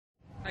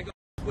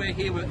We're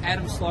here with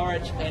Adam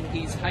Slorich and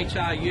his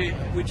HR Ute,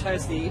 which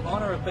has the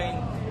honour of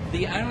being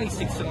the only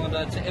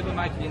six-cylinder to ever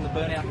make it in the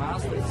Burnout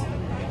Masters.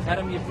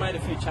 Adam, you've made a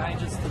few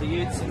changes to the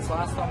Ute since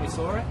last time we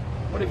saw it.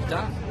 What have you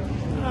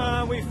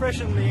done? We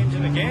freshened the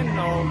engine again,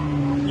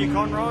 new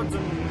con rods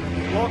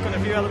and lock and a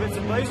few other bits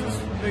and pieces,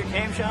 new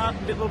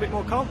camshaft, a little bit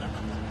more compact.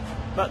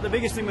 But the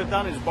biggest thing we've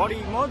done is body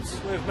mods.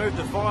 We've moved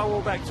the firewall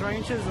back 3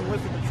 inches and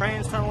lifted the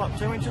trans tunnel up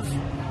 2 inches,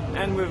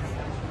 and we've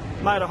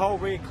made a whole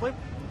rear clip.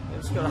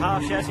 It's got a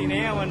half chassis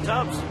now and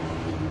tubs.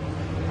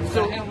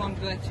 So how long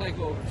did that take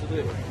all to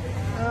do?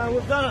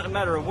 We've done it in a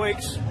matter of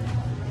weeks.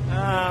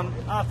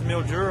 After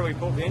Mildura we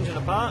pulled the engine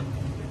apart.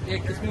 Yeah,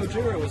 because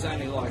Mildura was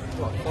only like,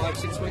 what,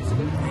 5-6 weeks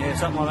ago? Yeah,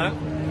 something like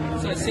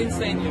that. So since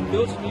then you've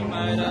built a new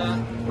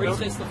motor,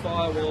 recessed the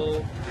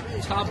firewall,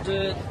 tubbed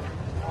it,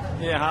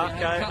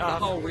 cut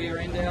the whole rear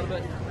end out of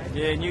it.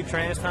 Yeah, new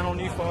trans tunnel,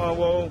 new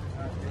firewall,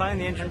 painted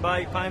the engine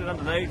bay, painted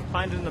underneath,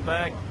 painted in the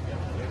back.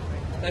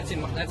 That's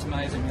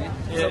amazing, man.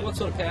 Yeah. So what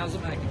sort of powers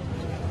it making?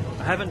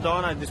 I haven't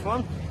dynoed this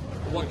one.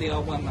 What the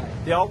old one made?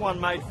 The old one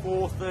made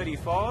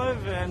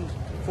 435 and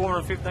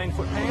 415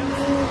 foot-pounds.